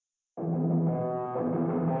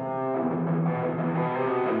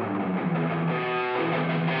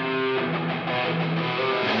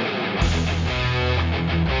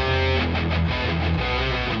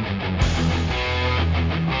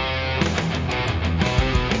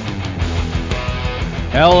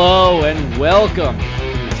Hello and welcome to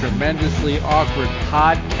the Tremendously Awkward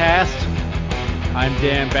Podcast. I'm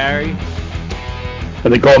Dan Barry.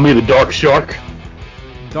 And they call me the Dark Shark.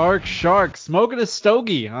 Dark Shark, smoking a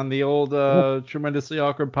stogie on the old Tremendously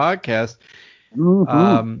Awkward Podcast.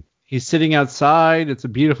 He's sitting outside. It's a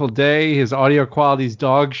beautiful day. His audio quality's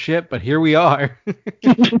dog shit, but here we are.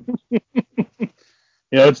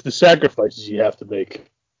 It's the sacrifices you have to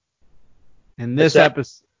make. In this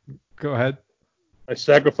episode, go ahead. I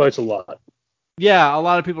sacrifice a lot. Yeah, a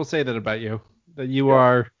lot of people say that about you. That you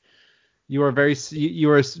are very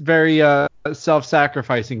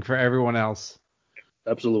self-sacrificing for everyone else.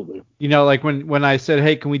 Absolutely. Like when I said,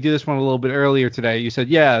 hey, can we do this one a little bit earlier today? You said,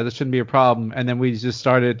 yeah, this shouldn't be a problem. And then we just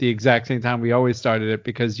started at the exact same time we always started it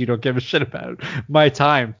because you don't give a shit about my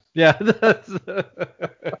time. Yeah, that's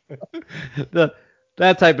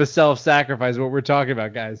that type of self-sacrifice is what we're talking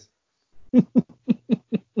about, guys.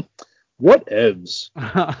 What evs?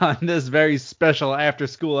 On this very special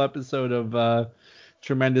after-school episode of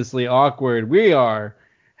Tremendously Awkward, we are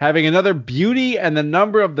having another Beauty and the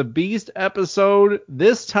Number of the Beast episode,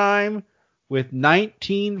 this time with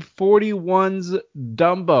 1941's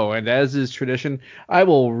Dumbo. And as is tradition, I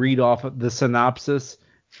will read off the synopsis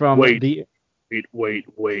from Wait. the... Wait.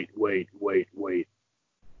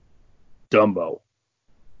 Dumbo.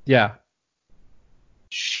 Yeah.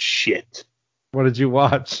 Shit. What did you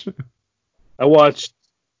watch? I watched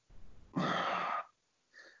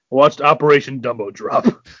Operation Dumbo Drop.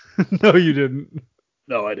 No, you didn't.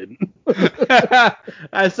 No, I didn't.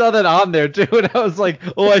 I saw that on there too, and I was like,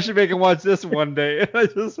 "Oh, I should make him watch this one day." And I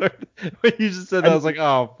just heard when you just said that, I was like,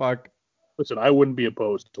 "Oh, fuck." Listen, I wouldn't be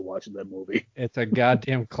opposed to watching that movie. It's a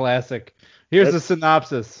goddamn classic. Here's the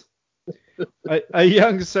synopsis: a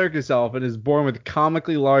young circus elephant is born with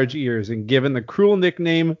comically large ears and given the cruel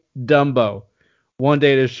nickname Dumbo. One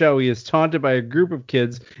day at a show, he is taunted by a group of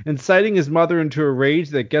kids, inciting his mother into a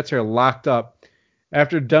rage that gets her locked up.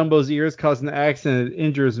 After Dumbo's ears cause an accident that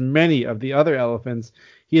injures many of the other elephants,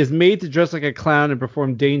 he is made to dress like a clown and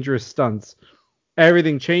perform dangerous stunts.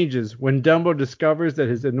 Everything changes when Dumbo discovers that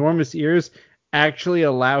his enormous ears actually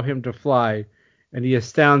allow him to fly, and he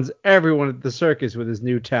astounds everyone at the circus with his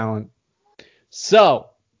new talent.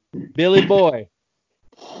 So, Billy Boy.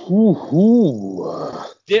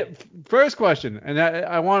 First question, and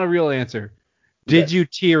I want a real answer. Did you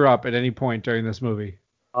tear up at any point during this movie?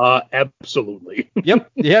 Absolutely.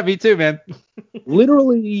 Yep. Yeah, me too, man.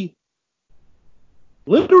 Literally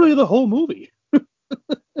the whole movie.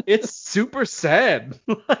 It's super sad.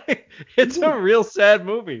 It's a real sad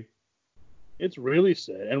movie. It's really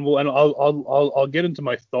sad, and I'll get into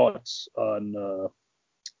my thoughts on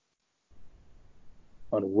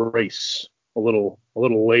race a little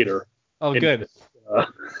later. Oh, good.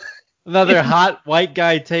 Another hot white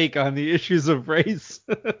guy take on the issues of race.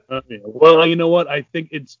 Well, you know what? I think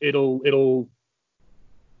it's the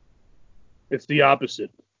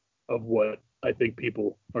opposite of what I think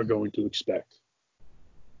people are going to expect.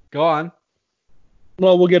 Go on.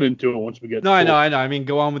 Well, we'll get into it once we get. No, I know. I mean,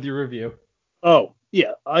 go on with your review. Oh,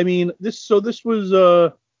 yeah. I mean, this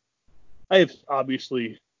was. I have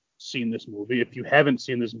obviously seen this movie. If you haven't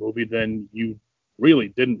seen this movie, then you really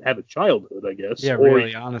didn't have a childhood, I guess. Yeah,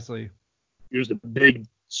 really, honestly. You're just a big,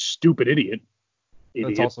 stupid idiot.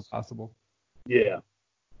 That's also possible. Yeah.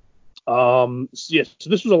 So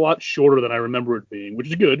this was a lot shorter than I remember it being, which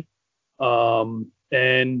is good.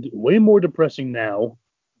 And way more depressing now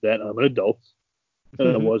that I'm an adult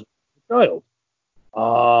than I was a child.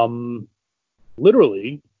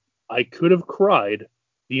 Literally, I could have cried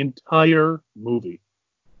the entire movie.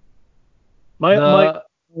 My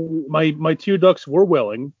tear ducts were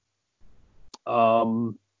welling,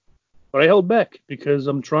 but I held back because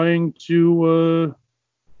I'm trying to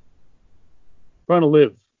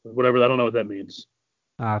live, whatever. I don't know what that means.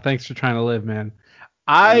 Thanks for trying to live, man.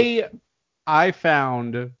 I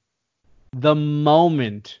found the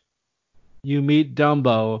moment you meet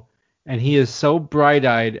Dumbo and he is so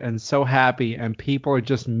bright-eyed and so happy and people are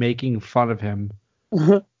just making fun of him.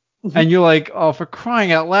 And you're like, oh, for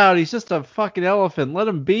crying out loud, he's just a fucking elephant. Let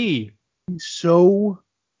him be. He's so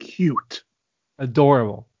cute.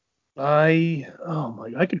 Adorable. I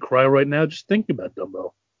could cry right now just thinking about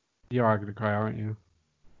Dumbo. You are going to cry, aren't you?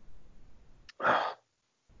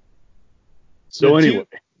 So anyway.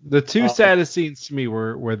 The two saddest scenes to me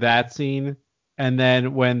were that scene and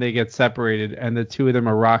then when they get separated and the two of them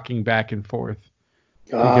are rocking back and forth.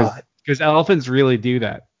 God. Because elephants really do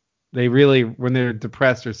that. They really, when they're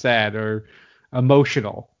depressed or sad or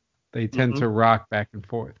emotional, they tend to rock back and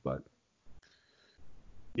forth. But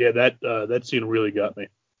yeah, that scene really got me.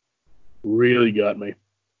 Really got me.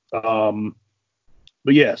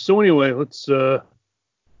 But yeah, so anyway, let's go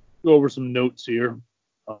over some notes here.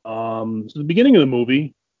 So the beginning of the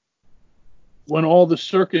movie, when all the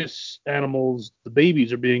circus animals, the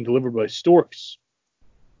babies, are being delivered by storks,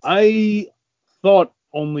 I thought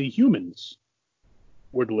only humans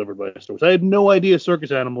were delivered by storks. I had no idea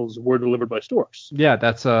circus animals were delivered by storks. Yeah,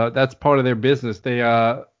 that's part of their business. They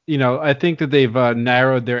I think that they've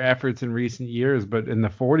narrowed their efforts in recent years, but in the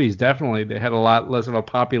 40s definitely they had a lot less of a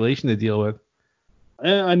population to deal with.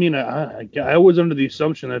 I mean, I was under the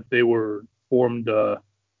assumption that they were formed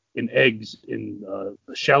in eggs in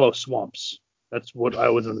shallow swamps. That's what I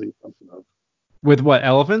was under the assumption of. With what,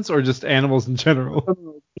 elephants or just animals in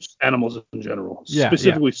general? Just animals in general, Yeah,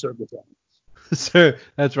 specifically circus animals. So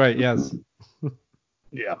that's right. Yes.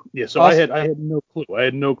 Yeah. So Also, I had no clue. I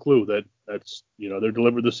had no clue that that's they're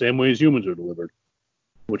delivered the same way as humans are delivered,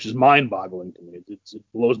 which is mind-boggling to me. It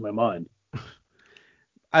blows my mind.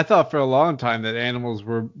 I thought for a long time that animals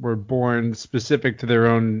were born specific to their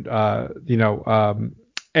own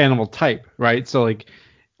animal type, right? So like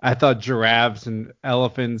I thought giraffes and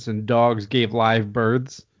elephants and dogs gave live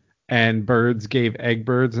births, and birds gave egg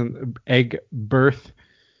birth,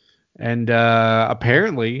 and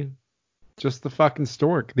apparently just the fucking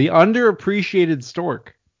stork, the underappreciated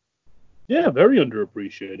stork. Yeah, very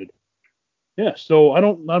underappreciated. Yeah, so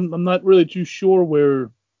I'm not really too sure where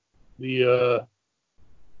the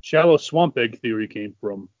shallow swamp egg theory came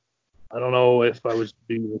from. I don't know if I was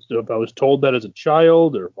told that as a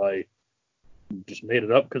child, or if I just made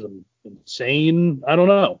it up because I'm insane. I don't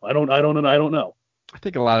know. I don't know. I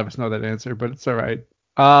think a lot of us know that answer, but it's all right.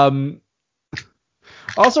 Um,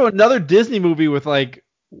 Also another Disney movie with like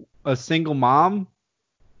a single mom.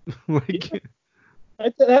 Like,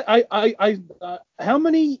 Yeah. How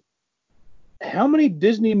many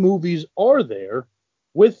Disney movies are there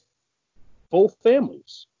with full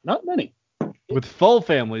families? Not many. with full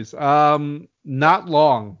families. Not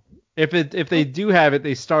long. If they do have it,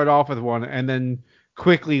 they start off with one and then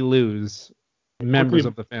quickly lose members Quickly,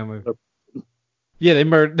 of the family. Yeah,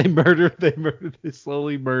 they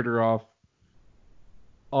slowly murder off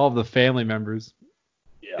all of the family members.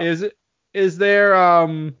 yeah. Is there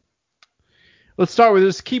let's start with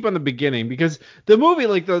just keep on the beginning, because the movie,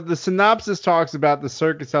 like the synopsis talks about the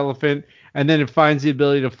circus elephant and then it finds the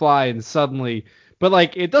ability to fly and suddenly, but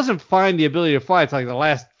like it doesn't find the ability to fly. It's like the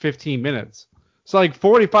last 15 minutes. So like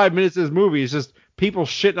 45 minutes of this movie is just people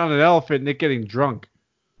shitting on an elephant and it getting drunk.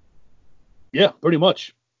 Yeah, pretty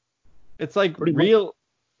much. It's like Pretty much.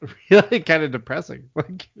 really kind of depressing.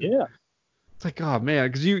 Like Yeah. it's like, oh man,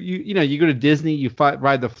 because you go to Disney,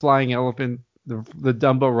 ride the flying elephant, the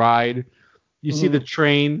Dumbo ride. You see the Mhm.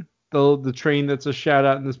 train, the train that's a shout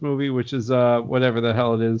out in this movie, which is whatever the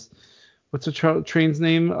hell it is. What's the train's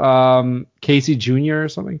name? Casey Jr. or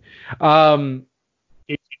something.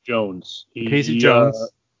 Casey Jones. Casey Jones.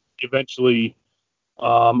 Eventually,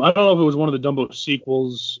 I don't know if it was one of the Dumbo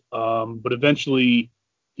sequels, but eventually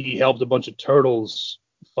he helped a bunch of turtles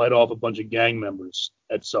fight off a bunch of gang members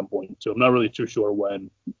at some point. So I'm not really too sure when,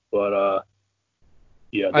 but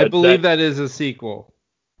yeah, I believe that that is a sequel.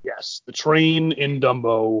 yes, the train in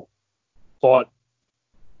Dumbo fought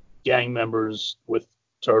gang members with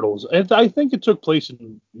turtles. And I think it took place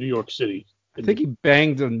in New York City. I think he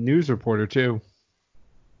banged a news reporter too.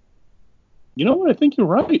 You know what? I think you're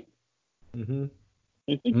right. Mm-hmm.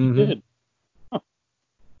 I think he did. Huh.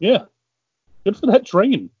 Yeah. Good for that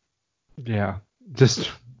train. Yeah, just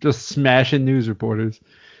smashing news reporters.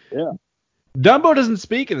 Yeah. Dumbo doesn't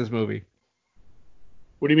speak in this movie.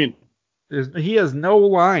 What do you mean? He has no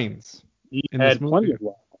lines He in this had plenty movie. of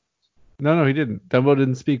lines. No, he didn't. Dumbo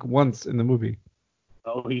didn't speak once in the movie.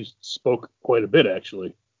 Oh, he spoke quite a bit,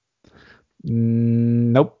 actually.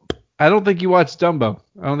 Nope. I don't think you watched Dumbo.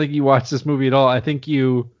 I don't think you watched this movie at all. I think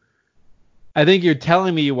you're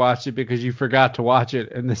telling me you watched it because you forgot to watch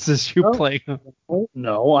it, and this is you No, playing.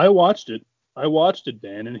 no, I watched it. I watched it,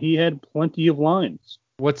 Dan, and he had plenty of lines.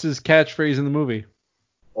 What's his catchphrase in the movie?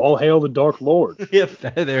 All hail the Dark Lord. Yep,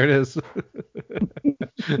 there it is.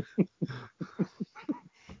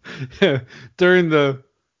 during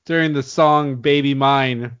the song "Baby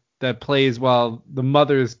Mine" that plays while the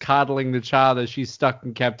mother is coddling the child as she's stuck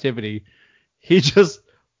in captivity, he just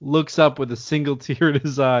looks up with a single tear in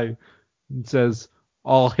his eye and says,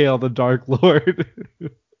 "All hail the Dark Lord."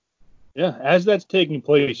 Yeah, as that's taking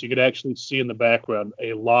place, you could actually see in the background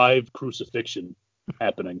a live crucifixion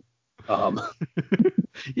happening.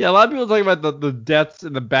 Yeah, a lot of people talk about the deaths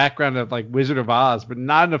in the background of like Wizard of Oz, but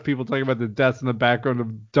not enough people talking about the deaths in the background of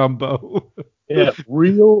Dumbo. Yeah,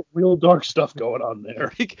 real dark stuff going on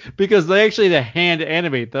there. Because they actually had to hand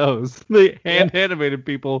animate those. They hand animated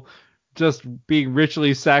people just being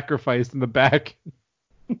ritually sacrificed in the back.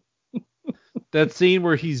 That scene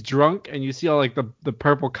where he's drunk and you see all like the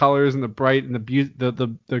purple colors and the bright and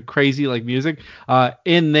the crazy like music.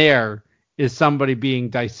 In there is somebody being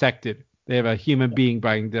dissected. They have a human being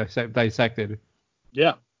being dissected.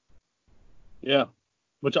 Yeah. Yeah.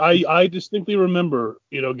 Which I distinctly remember,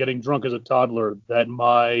 getting drunk as a toddler, that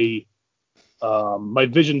my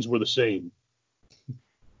visions were the same.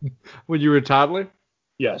 When you were a toddler?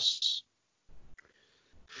 Yes.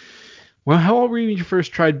 Well, how old were you when you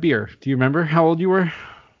first tried beer? Do you remember how old you were?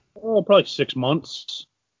 Oh, probably 6 months.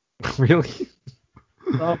 Really?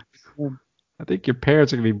 Oh, I think your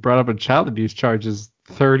parents are going to be brought up on child abuse charges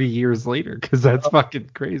 30 years later because that's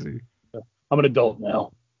fucking crazy. I'm an adult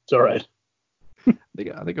now. It's all right. I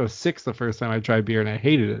think I was 6 the first time I tried beer and I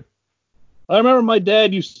hated it. I remember my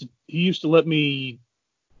dad used to let me,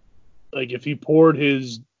 like, if he poured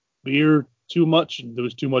his beer too much and there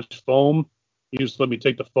was too much foam, he used to let me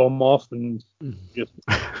take the foam off and just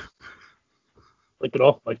lick it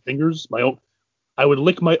off my fingers. I would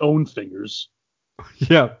lick my own fingers.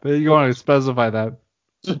 Yeah, but you want to specify that.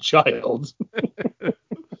 As a child.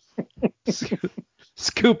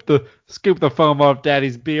 Scoop the foam off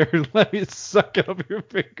Daddy's beer and let me suck it up your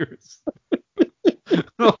fingers.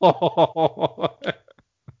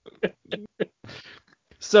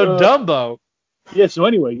 So Dumbo. Yeah. So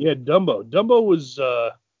anyway, Dumbo. Dumbo was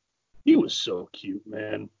he was so cute,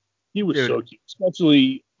 man. He was so cute,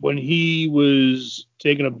 especially when he was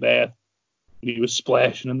taking a bath. He was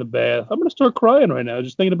splashing in the bath. I'm gonna start crying right now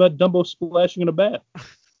just thinking about Dumbo splashing in a bath.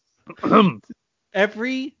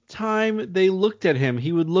 Every time they looked at him,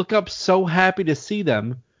 he would look up so happy to see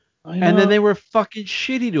them, and then they were fucking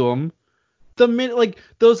shitty to him. The minute, like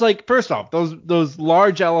those, like first off, those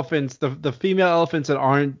large elephants, the female elephants that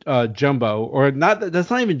aren't Jumbo, or not. That's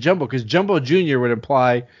not even Jumbo, because Jumbo Jr. would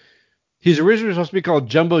imply he's originally supposed to be called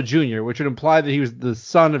Jumbo Jr., which would imply that he was the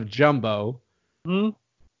son of Jumbo. Hmm?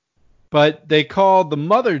 But they called the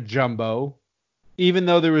mother Jumbo, even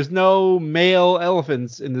though there was no male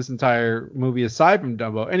elephants in this entire movie aside from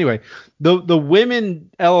Dumbo. Anyway, the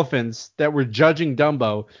women elephants that were judging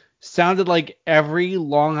Dumbo sounded like every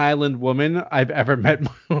Long Island woman I've ever met in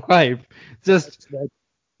my life. Just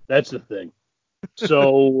that's the thing.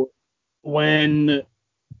 So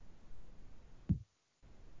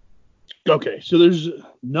so there's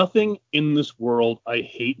nothing in this world I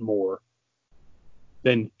hate more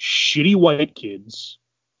than shitty white kids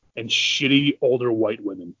and shitty older white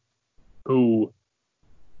women who.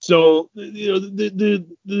 So the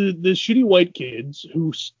shitty white kids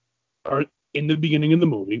who are in the beginning of the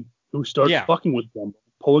movie who start fucking with them,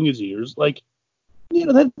 pulling his ears, like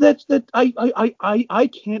that's I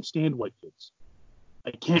can't stand white kids.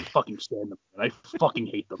 I can't fucking stand them. And I fucking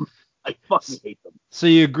hate them. I fucking hate them. So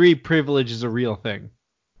you agree privilege is a real thing?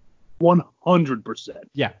 100%.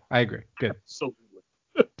 Yeah, I agree. Good. Absolutely.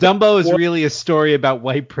 Dumbo is really a story about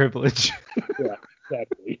white privilege. Yeah,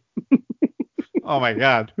 exactly. Oh my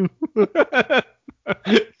god.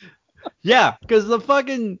 Yeah, because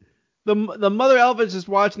the mother elephant's just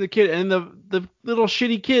watching the kid, and the little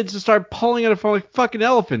shitty kids just start pulling at it from like fucking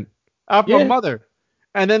elephant after a mother.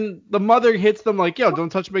 And then the mother hits them like, yo, don't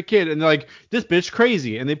touch my kid. And they're like, this bitch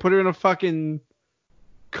crazy. And they put her in a fucking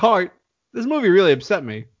cart. This movie really upset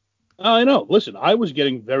me. I know. Listen, I was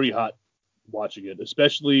getting very hot watching it,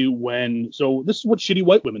 especially so this is what shitty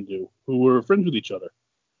white women do who were friends with each other.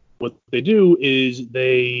 What they do is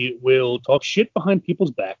they will talk shit behind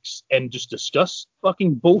people's backs and just discuss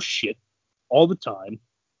fucking bullshit all the time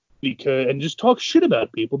and just talk shit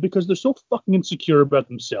about people because they're so fucking insecure about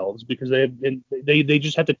themselves because they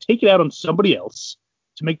just have to take it out on somebody else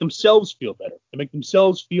to make themselves feel better, to make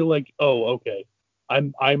themselves feel like, oh, okay,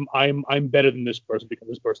 I'm better than this person because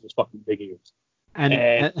this person is fucking big ears.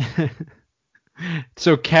 And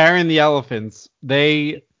so Karen the elephants,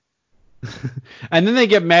 and then they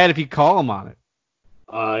get mad if you call them on it.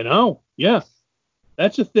 I know. Yeah.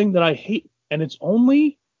 That's a thing that I hate. And it's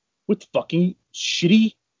only with fucking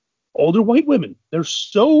shitty older white women. There's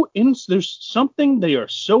something they are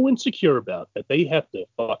so insecure about that they have to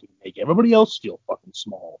fucking make everybody else feel fucking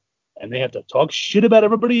small. And they have to talk shit about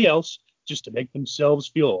everybody else just to make themselves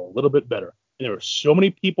feel a little bit better. And there are so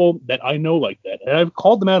many people that I know like that. And I've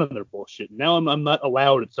called them out on their bullshit. Now I'm not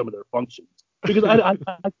allowed at some of their functions. Because I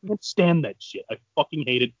can't stand that shit. I fucking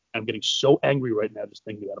hate it. I'm getting so angry right now just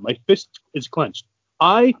thinking about it. My fist is clenched.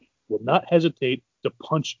 I will not hesitate to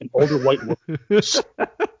punch an older white woman.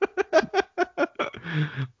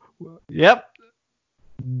 Yep.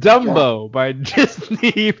 Dumbo by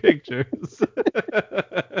Disney Pictures.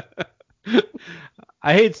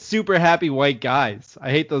 I hate super happy white guys. I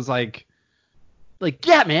hate those like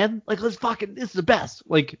yeah, man, like let's fucking this is the best.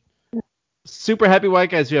 Like super happy white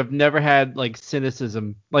guys who have never had like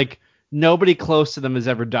cynicism. Like nobody close to them has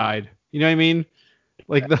ever died. You know what I mean?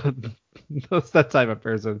 Like that's that type of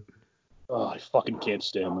person. Oh, I fucking can't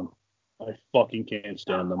stand them. I fucking can't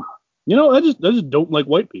stand them. You know, I just don't like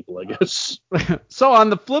white people, I guess. So on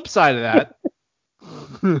the flip side of that,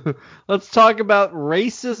 let's talk about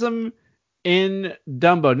racism in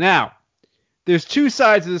Dumbo. Now, there's two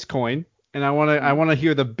sides of this coin, and I want to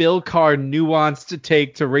hear the Bill Carr nuanced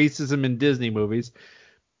take to racism in Disney movies.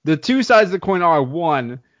 The two sides of the coin are,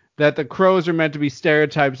 one, that the crows are meant to be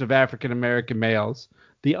stereotypes of African American males.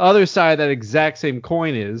 The other side of that exact same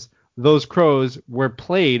coin is those crows were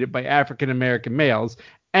played by African American males,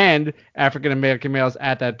 and African American males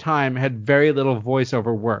at that time had very little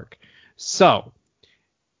voiceover work. So,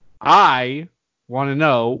 I want to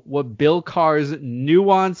know what Bill Carr's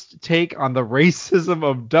nuanced take on the racism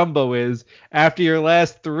of Dumbo is after your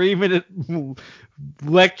last 3-minute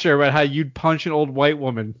lecture about how you'd punch an old white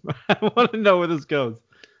woman. I want to know where this goes.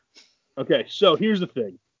 Okay, so here's the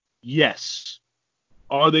thing. Yes.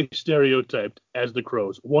 Are they stereotyped as the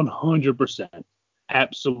crows? 100%.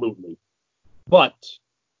 Absolutely. But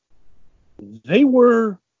they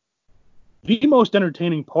were the most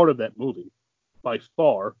entertaining part of that movie by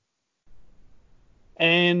far.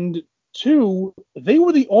 And two, they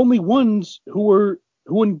were the only ones who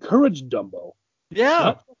encouraged Dumbo.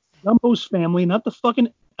 Yeah. Not Dumbo's family, not the fucking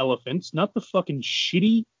elephants, not the fucking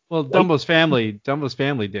shitty. Well, Dumbo's family did.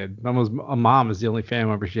 Dumbo's mom is the only family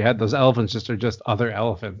member she had. Those elephants are just other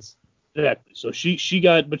elephants. Exactly. So she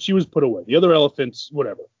got, but she was put away. The other elephants,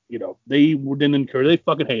 whatever, you know, they didn't encourage. They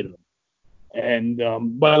fucking hated them. And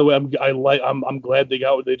by the way, I'm glad they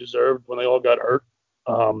got what they deserved when they all got hurt.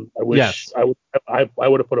 I wish I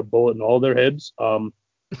would have put a bullet in all their heads.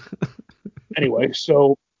 Anyway,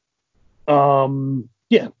 so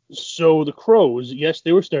yeah, so the crows, yes,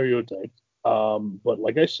 they were stereotyped. But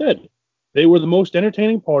like I said, they were the most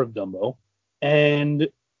entertaining part of Dumbo, and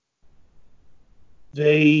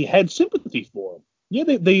they had sympathy for him. Yeah,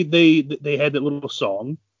 they had that little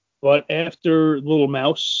song, but after Little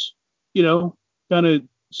Mouse, you know, kind of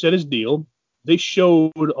said his deal, they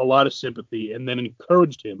showed a lot of sympathy and then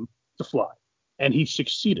encouraged him to fly, and he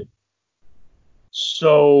succeeded.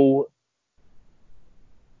 So,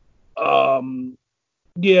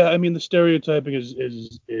 yeah, I mean the stereotyping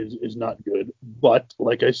is not good, but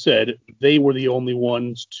like I said, they were the only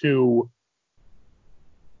ones to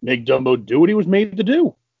make Dumbo do what he was made to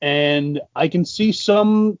do, and I can see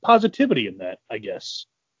some positivity in that, I guess.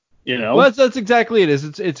 You know, well, that's exactly it.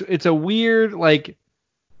 It's a weird like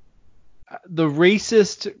the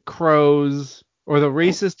racist crows or the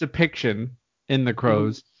racist depiction in the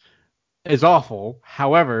crows is awful.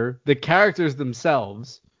 However, the characters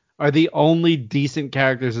themselves are the only decent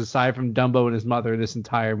characters aside from Dumbo and his mother in this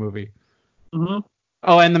entire movie. Mm-hmm.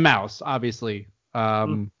 Oh, and the mouse, obviously.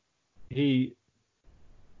 He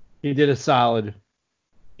did a solid.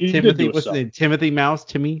 Timothy, what's his name? Timothy Mouse.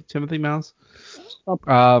 Timothy Mouse.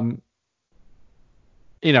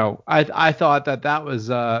 You know, I thought that was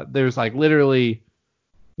there's like literally,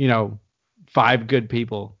 you know, 5 good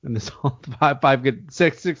people in this whole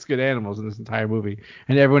six good animals in this entire movie,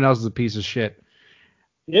 and everyone else is a piece of shit.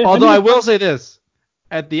 Yeah, although I will say this,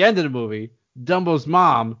 at the end of the movie, Dumbo's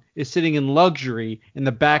mom is sitting in luxury in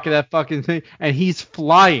the back of that fucking thing, and he's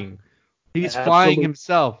flying. He's flying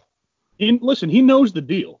himself. Listen, he knows the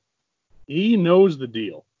deal. He knows the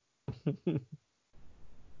deal.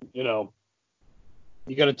 You know,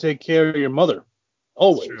 you got to take care of your mother.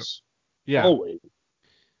 Always. Yeah. Always.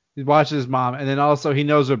 He watches his mom, and then also he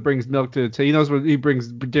knows what brings milk to the table. He knows what he brings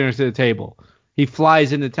dinner to the table. He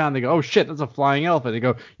flies into town. They go, oh shit, that's a flying elephant. They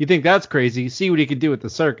go, you think that's crazy? See what he can do with the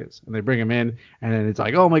circus. And they bring him in, and then it's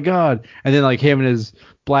like, oh my god. And then like him and his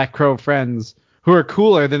Black Crow friends, who are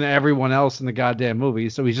cooler than everyone else in the goddamn movie,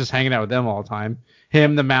 so he's just hanging out with them all the time.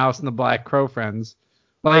 Him, the mouse, and the Black Crow friends.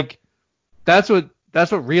 Like, that's what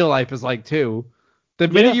real life is like too. The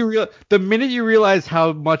minute you realize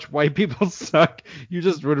how much white people suck, you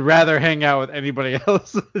just would rather hang out with anybody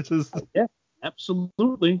else. Yeah,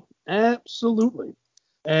 absolutely. Absolutely.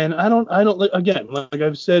 And I don't again, like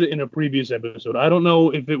I've said in a previous episode, I don't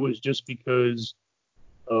know if it was just because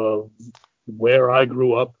of where I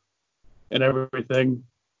grew up and everything,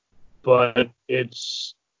 but I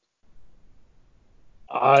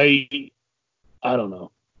don't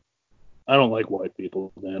know. I don't like white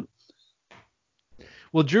people, man.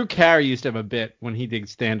 Well, Drew Carey used to have a bit when he did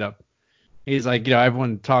stand up. He's like, you know,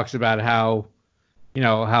 everyone talks about how you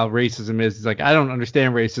know, how racism is. He's like, I don't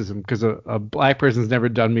understand racism because a black person's never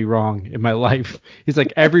done me wrong in my life. He's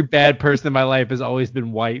like, every bad person in my life has always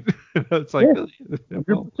been white. It's like, Yeah,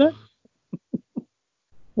 well, 100%.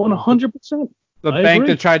 100%. the I bank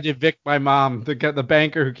agree. that tried to evict my mom, the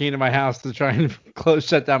banker who came to my house to try and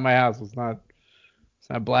shut down my house was not, it's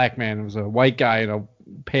not a black man. It was a white guy in a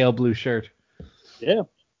pale blue shirt. Yeah.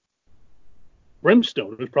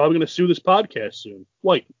 Brimstone is probably going to sue this podcast soon.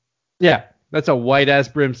 White. Yeah, that's a white ass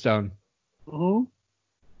brimstone. Uh-huh.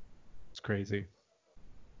 It's crazy.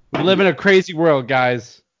 We live in a crazy world,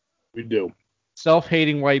 guys. We do.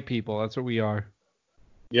 Self-hating white people. That's what we are.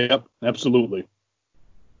 Yep, absolutely.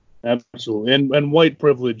 Absolutely. And white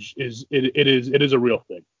privilege it is a real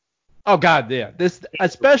thing. Oh God, yeah. This,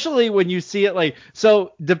 especially when you see it like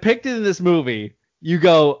so depicted in this movie, you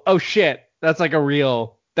go, oh shit, that's like a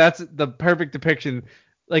real. That's the perfect depiction.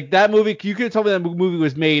 Like that movie, you could have told me that movie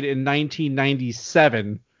was made in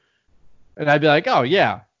 1997, and I'd be like, oh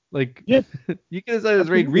yeah. Like Yeah, you could have said it was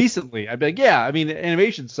made absolutely. recently. I'd be like, yeah. I mean,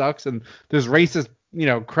 animation sucks and there's racist, you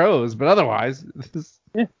know, crows, but otherwise, this,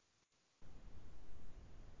 Yeah.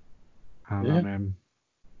 I don't know, Yeah. man.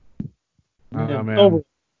 I don't Yeah. know, man. Over.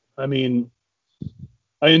 I mean,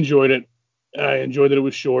 I enjoyed it. I enjoyed that it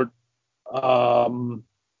was short. Um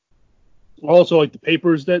Also like the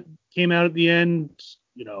papers that came out at the end,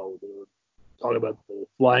 they were talking about the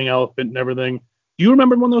flying elephant and everything. Do you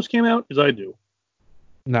remember when those came out? Because I do.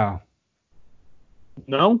 No,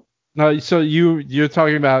 No? no. So you're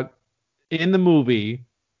talking about in the movie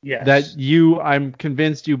that Yes. I'm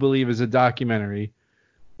convinced you believe is a documentary.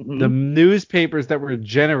 The Hmm. newspapers that were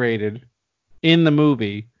generated in the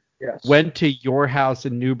movie Yes. went to your house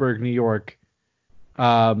in Newburgh, New York.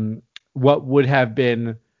 What would have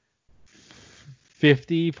been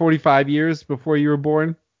 45 years before you were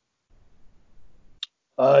born?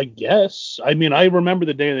 I guess. I mean, I remember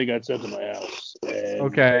the day they got sent to my house. And,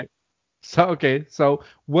 Okay. So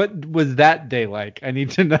what was that day like? I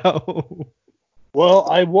need to know. well,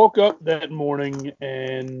 I woke up that morning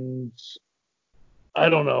and I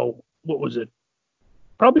don't know. What was it?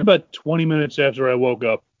 Probably about 20 minutes after I woke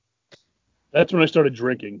up. That's when I started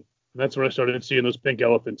drinking. And that's when I started seeing those pink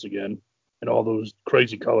elephants again and all those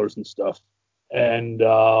crazy colors and stuff. And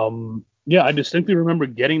yeah, I distinctly remember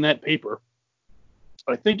getting that paper.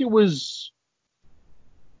 I think it was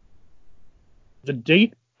the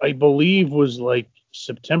date, I believe, was like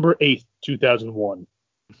September 8th, 2001.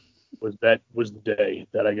 Was the day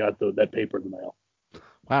that I got that paper in the mail.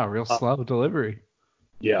 Wow, real Uh, slow delivery.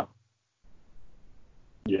 yeah,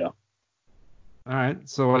 yeah. All right.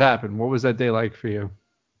 So what happened? What was that day like for you?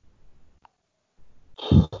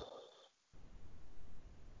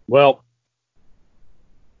 Well,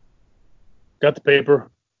 got the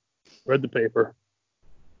paper, read the paper,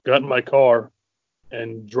 got in my car,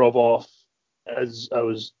 and drove off as I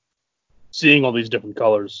was seeing all these different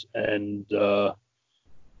colors, and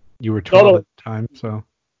You were thought 12 at the time, so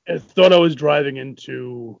I thought I was driving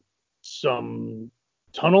into some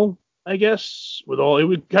tunnel, I guess. It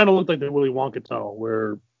would kind of look like the Willy Wonka tunnel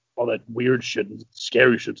where all that weird shit and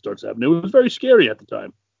scary shit starts happening. It was very scary at the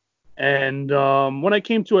time. And when I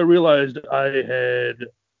came to, I realized I had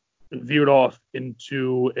veered off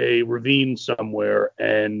into a ravine somewhere,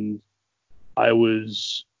 and I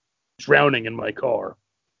was drowning in my car.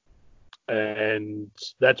 And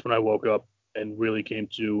that's when I woke up and really came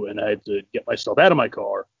to, and I had to get myself out of my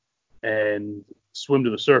car and swim to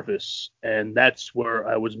the surface. And that's where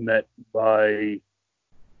I was met by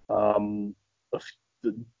um, a,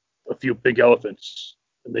 f- a few big elephants,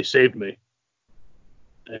 and they saved me.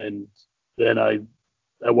 And then I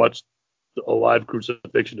watched a live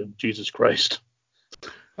crucifixion of Jesus Christ.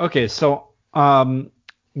 okay, so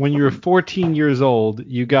when you were 14 years old,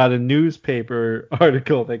 you got a newspaper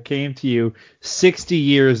article that came to you 60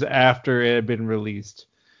 years after it had been released.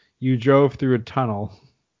 You drove through a tunnel.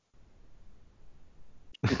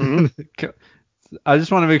 Mm-hmm. I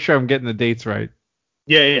just want to make sure I'm getting the dates right.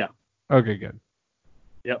 Yeah, yeah, Okay, good.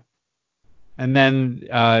 yeah. And then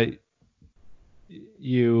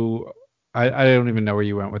you, I don't even know where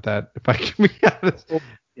you went with that. If I can be honest. Well,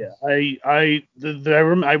 yeah.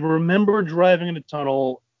 I remember driving in a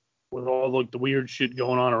tunnel with all the weird shit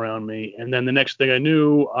going on around me, and then the next thing I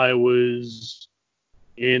knew, I was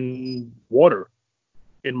in water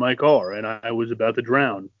in my car, and I was about to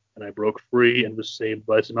drown, and I broke free and was saved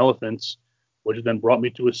by some elephants, which then brought me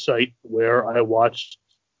to a site where I watched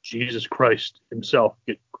Jesus Christ himself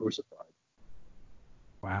get crucified.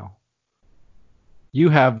 Wow. You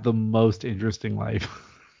have the most interesting life.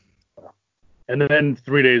 And then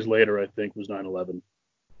 3 days later, I think, was 9/11.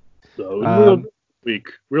 So it was a real Um, week,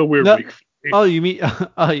 real weird no, week. Oh, you mean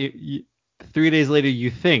 3 days later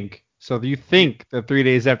you think. So you think that 3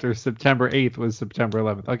 days after September 8th was September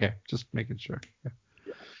 11th. Okay, just making sure. Yeah.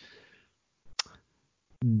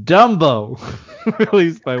 Dumbo,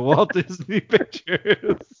 released by Walt Disney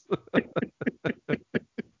Pictures.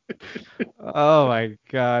 Oh my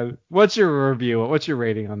God. What's your review? What's your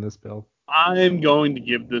rating on this, Bill? I'm going to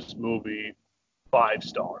give this movie 5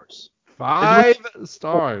 stars. 5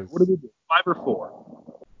 stars. What did we do? 5 or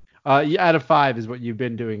 4? Yeah, out of 5 is what you've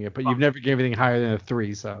been doing it, but you've never given anything higher than a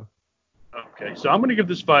 3, so. Okay, so I'm going to give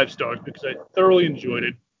this 5 stars because I thoroughly enjoyed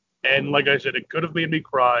it. And like I said, it could have made me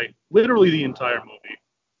cry literally the entire movie.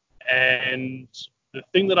 And the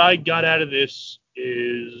thing that I got out of this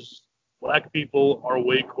is black people are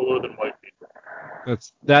way cooler than white people.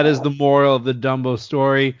 That is the moral of the Dumbo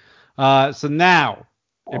story. So now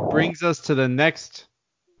it brings us to the next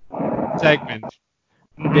segment.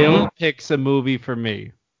 Mm-hmm. Bill picks a movie for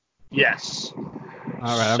me. Yes. All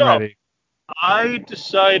right, So, I'm ready. I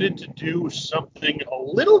decided to do something a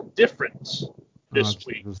little different this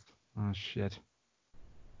week. Jesus. Oh, shit.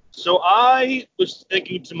 So I was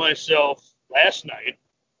thinking to myself last night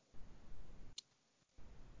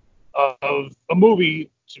of a movie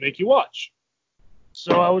to make you watch.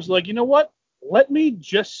 So I was like, you know what? Let me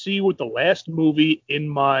just see what the last movie in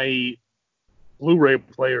my Blu-ray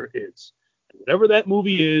player is. And whatever that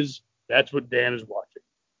movie is, that's what Dan is watching.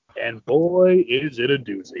 And boy, is it a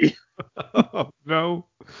doozy. Oh, no.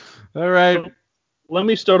 All right. So, let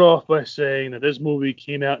me start off by saying that this movie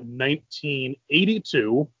came out in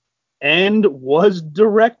 1982 and was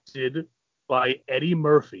directed by Eddie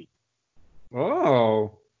Murphy.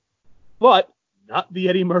 Oh. But not the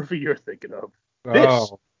Eddie Murphy you're thinking of.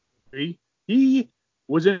 Oh. This, he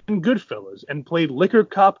was in Goodfellas and played Liquor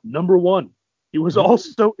Cop number 1. He was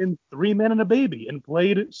also in 3 Men and a Baby and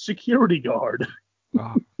played security guard.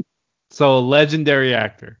 Oh. So, a legendary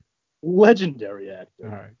actor. Legendary actor. All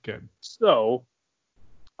right, good. So,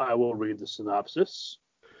 I will read the synopsis.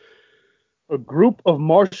 A group of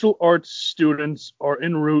martial arts students are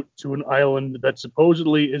en route to an island that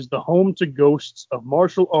supposedly is the home to ghosts of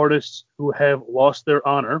martial artists who have lost their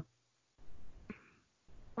honor.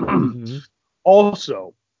 Mm-hmm.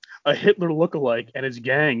 Also, a Hitler lookalike and his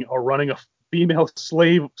gang are running a female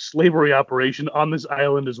slavery operation on this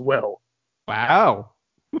island as well. Wow.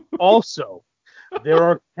 Also, there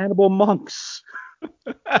are cannibal monks.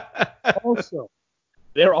 Also,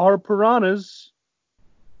 there are piranhas.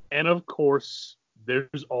 And of course,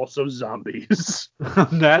 there's also zombies.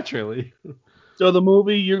 Naturally. So the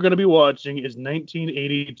movie you're going to be watching is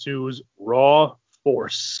 1982's Raw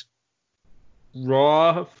Force.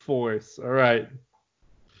 Raw Force. All right.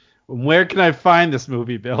 Where can I find this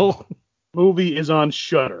movie, Bill? Movie is on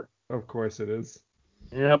Shudder. Of course it is.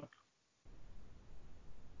 Yep.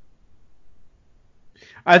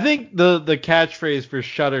 I think the catchphrase for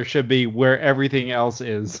Shudder should be where everything else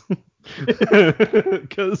is.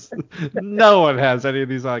 Because no one has any of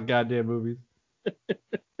these on goddamn movies.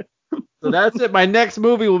 So that's it. My next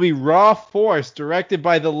movie will be Raw Force, directed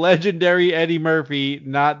by the legendary Eddie Murphy,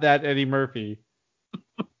 not that Eddie Murphy.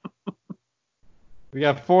 We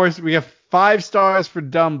got 5 stars for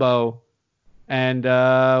Dumbo. And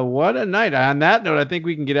what a night. On that note, I think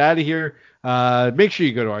we can get out of here. Make sure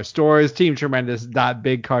you go to our stores,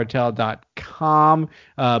 teamtremendous.bigcartel.com.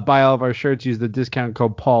 Buy all of our shirts. Use the discount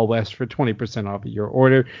code Paul West for 20% off of your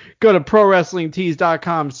order. Go to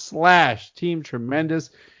prowrestlingtees.com/Team Tremendous.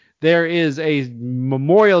 There is a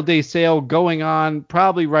Memorial Day sale going on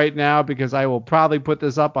probably right now because I will probably put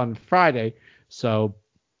this up on Friday. So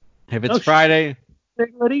if it's Friday.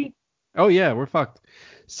 Ready? Oh, yeah, we're fucked.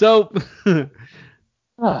 So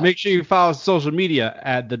make sure you follow social media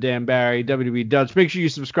at The Dan Barry, WWE Dutch. Make sure you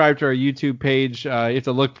subscribe to our YouTube page. You have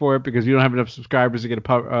to look for it because we don't have enough subscribers to get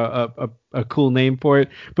a cool name for it.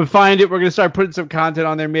 But find it. We're going to start putting some content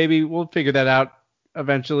on there. Maybe we'll figure that out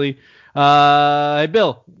eventually. Hey,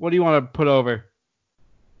 Bill, what do you want to put over?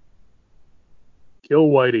 Kill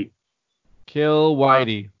Whitey. Kill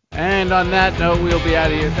Whitey. And on that note, we'll be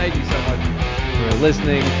out of here. Thank you so much for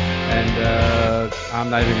listening. And I'm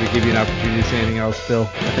not even going to give you an opportunity to say anything else, Bill.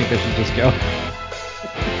 I think I should just go.